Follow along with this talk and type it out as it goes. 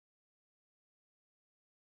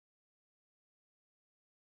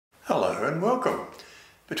Hello and welcome.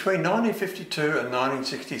 Between 1952 and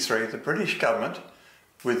 1963, the British government,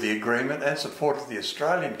 with the agreement and support of the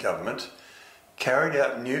Australian government, carried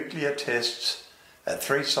out nuclear tests at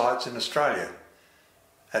 3 sites in Australia,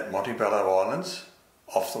 at Montebello Islands,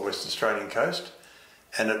 off the West Australian coast,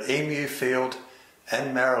 and at Emu Field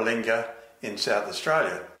and Maralinga in South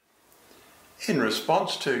Australia. In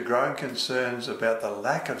response to growing concerns about the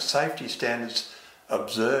lack of safety standards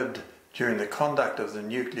observed during the conduct of the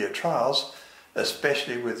nuclear trials,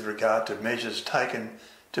 especially with regard to measures taken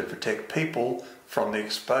to protect people from the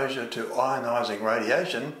exposure to ionising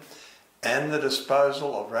radiation and the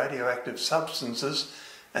disposal of radioactive substances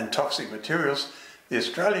and toxic materials, the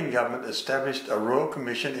Australian government established a Royal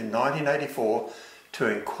Commission in 1984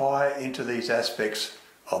 to inquire into these aspects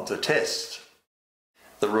of the tests.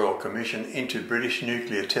 The Royal Commission into British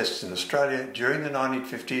nuclear tests in Australia during the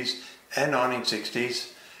 1950s and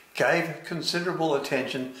 1960s gave considerable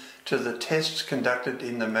attention to the tests conducted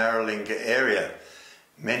in the Maralinga area.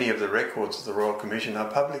 Many of the records of the Royal Commission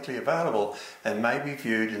are publicly available and may be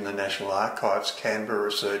viewed in the National Archives Canberra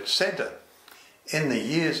Research Centre. In the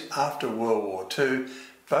years after World War II,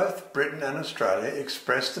 both Britain and Australia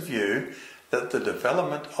expressed the view that the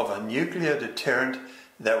development of a nuclear deterrent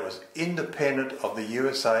that was independent of the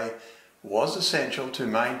USA was essential to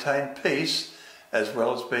maintain peace, as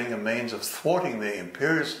well as being a means of thwarting the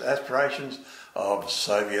imperialist aspirations of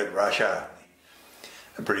Soviet Russia.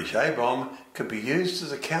 A British A-bomb could be used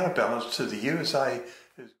as a counterbalance to the USA,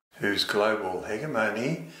 whose global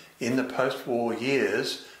hegemony in the post-war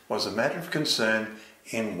years was a matter of concern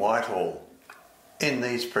in Whitehall. In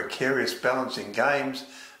these precarious balancing games,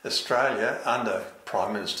 Australia, under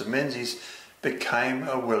Prime Minister Menzies, became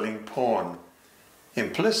a willing pawn.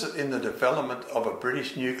 Implicit in the development of a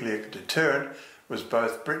British nuclear deterrent was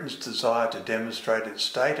both Britain's desire to demonstrate its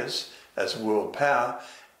status as a world power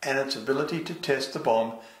and its ability to test the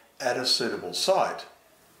bomb at a suitable site.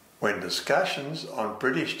 When discussions on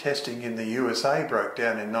British testing in the USA broke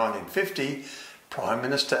down in 1950, Prime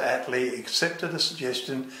Minister Attlee accepted a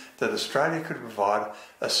suggestion that Australia could provide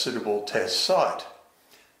a suitable test site.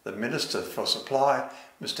 The Minister for Supply,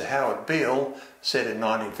 Mr. Howard Beale, said in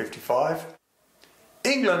 1955,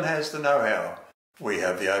 "England has the know-how. We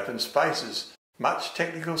have the open spaces, much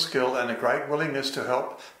technical skill and a great willingness to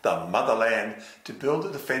help the motherland to build the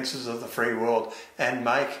defences of the free world and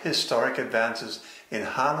make historic advances in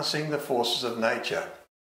harnessing the forces of nature."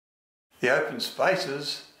 The open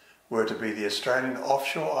spaces were to be the Australian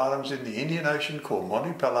offshore islands in the Indian Ocean called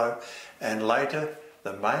Montebello, and later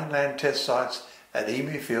the mainland test sites at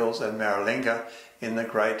Emu Fields and Maralinga in the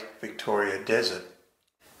Great Victoria Desert.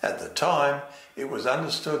 At the time, it was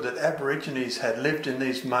understood that Aborigines had lived in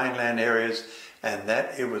these mainland areas and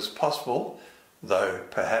that it was possible, though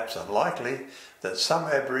perhaps unlikely, that some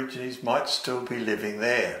Aborigines might still be living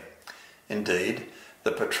there. Indeed,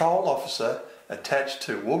 the patrol officer attached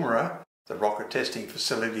to Woomera, the rocket testing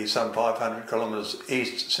facility some 500 kilometres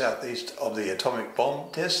east-southeast of the atomic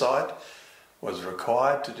bomb test site, was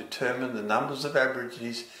required to determine the numbers of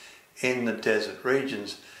Aborigines in the desert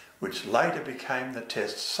regions, which later became the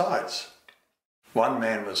test sites. One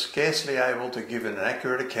man was scarcely able to give an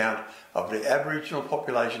accurate account of the Aboriginal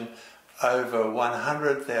population over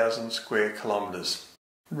 100,000 square kilometres.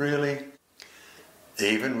 Really?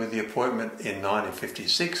 Even with the appointment in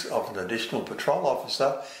 1956 of an additional patrol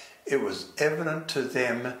officer, it was evident to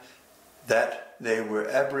them that there were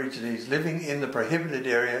Aborigines living in the prohibited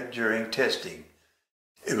area during testing.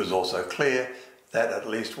 It was also clear that at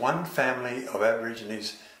least one family of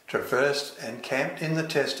Aborigines traversed and camped in the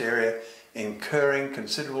test area, incurring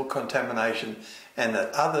considerable contamination, and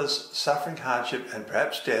that others suffering hardship and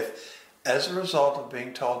perhaps death as a result of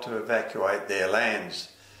being told to evacuate their lands.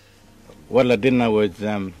 Well, I didn't know it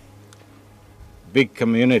was big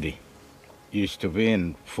community. Used to be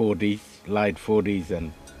in 40s, late 40s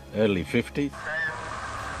and early 50s. 10, 9,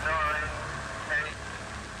 8,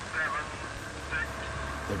 7,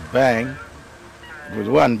 6. The bang, it was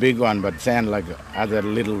one big one, but sounded like other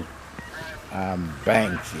little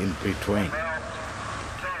bangs in between.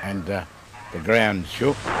 And the ground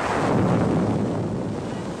shook.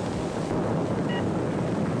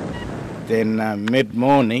 Then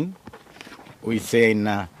mid-morning, we seen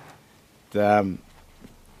the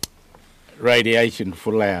radiation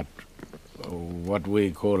full out, what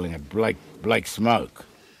we're calling it, black smoke.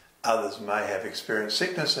 Others may have experienced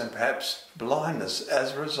sickness and perhaps blindness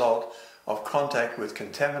as a result of contact with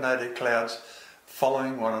contaminated clouds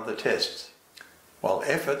following one of the tests. While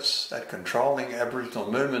efforts at controlling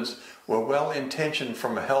Aboriginal movements were well intentioned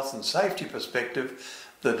from a health and safety perspective,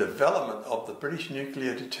 The development of the British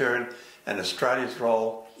nuclear deterrent and Australia's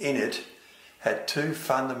role in it had two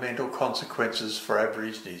fundamental consequences for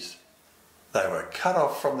Aborigines. They were cut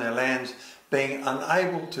off from their lands, being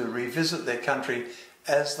unable to revisit their country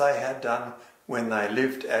as they had done when they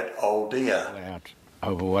lived at Oldea. Out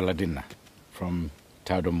over Walladina from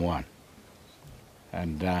Taudamuan.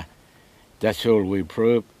 And that's all we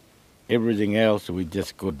proved. Everything else we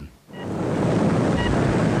just couldn't. A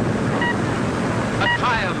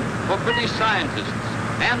triumph for British scientists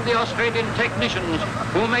and the Australian technicians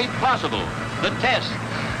who made possible the tests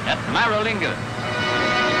at Maralinga.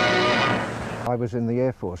 I was in the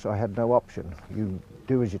Air Force. I had no option. You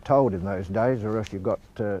do as you're told in those days or else you got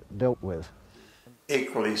dealt with.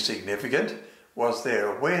 Equally significant was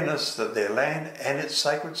their awareness that their land and its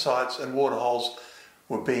sacred sites and waterholes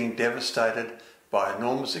were being devastated by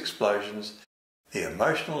enormous explosions. The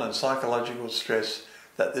emotional and psychological stress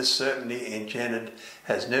that this certainty engendered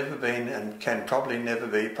has never been and can probably never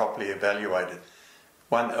be properly evaluated.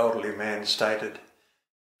 One elderly man stated,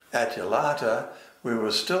 "At Yalata, we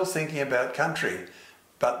were still thinking about country,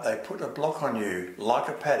 but they put a block on you, like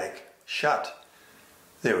a paddock, shut.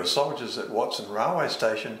 There were soldiers at Watson Railway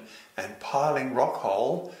Station and Piling Rock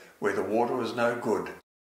Hole, where the water was no good.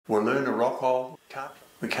 Walloona Rock Hole,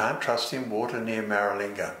 we can't trust him water near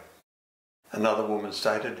Maralinga." Another woman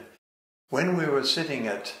stated, "When we were sitting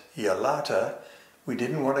at Yalata, we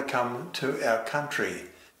didn't want to come to our country."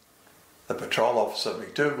 The patrol officer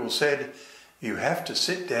McDougall said, "You have to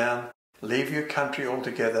sit down, leave your country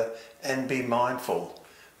altogether and be mindful."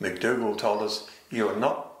 McDougall told us, "You are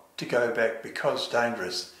not to go back because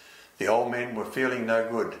dangerous." The old men were feeling no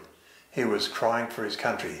good. He was crying for his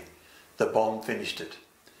country. The bomb finished it.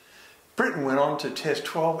 Britain went on to test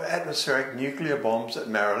 12 atmospheric nuclear bombs at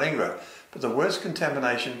Maralinga, but the worst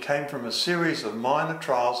contamination came from a series of minor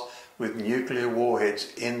trials with nuclear warheads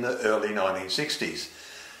in the early 1960s.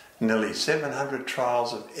 Nearly 700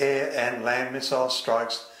 trials of air and land missile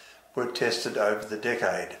strikes were tested over the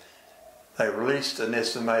decade. They released an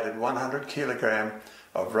estimated 100 kilogram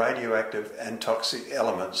of radioactive and toxic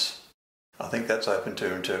elements. I think that's open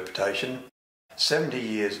to interpretation. 70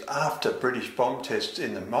 years after British bomb tests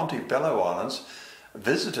in the Montebello Islands,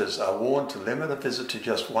 visitors are warned to limit a visit to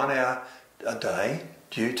just 1 hour a day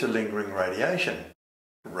due to lingering radiation.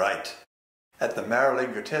 Right. At the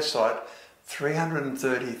Maralinga test site,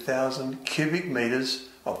 330,000 cubic metres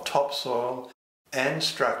of topsoil and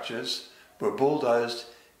structures were bulldozed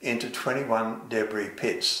into 21 debris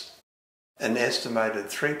pits. An estimated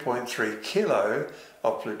 3.3 kilo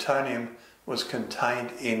of plutonium was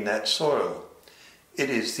contained in that soil. It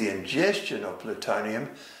is the ingestion of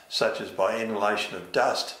plutonium, such as by inhalation of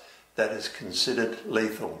dust, that is considered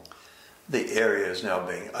lethal. The area is now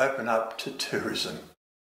being opened up to tourism.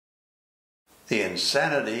 The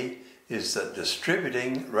insanity is that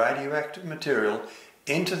distributing radioactive material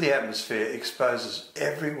into the atmosphere exposes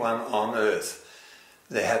everyone on Earth.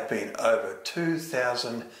 There have been over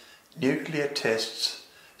 2,000 nuclear tests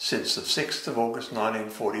since the 6th of August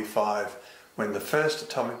 1945, when the first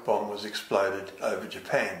atomic bomb was exploded over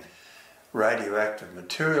Japan. Radioactive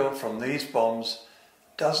material from these bombs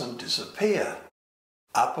doesn't disappear.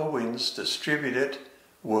 Upper winds distribute it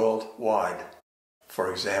worldwide.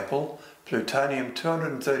 For example,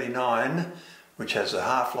 plutonium-239, which has a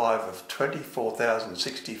half-life of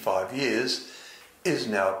 24,065 years, is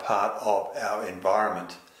now part of our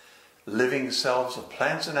environment. Living cells of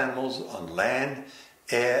plants and animals on land,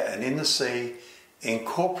 air and in the sea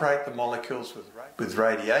incorporate the molecules with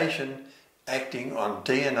radiation acting on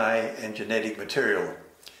DNA and genetic material.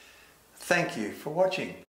 Thank you for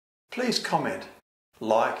watching. Please comment,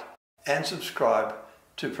 like and subscribe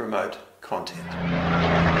to promote content.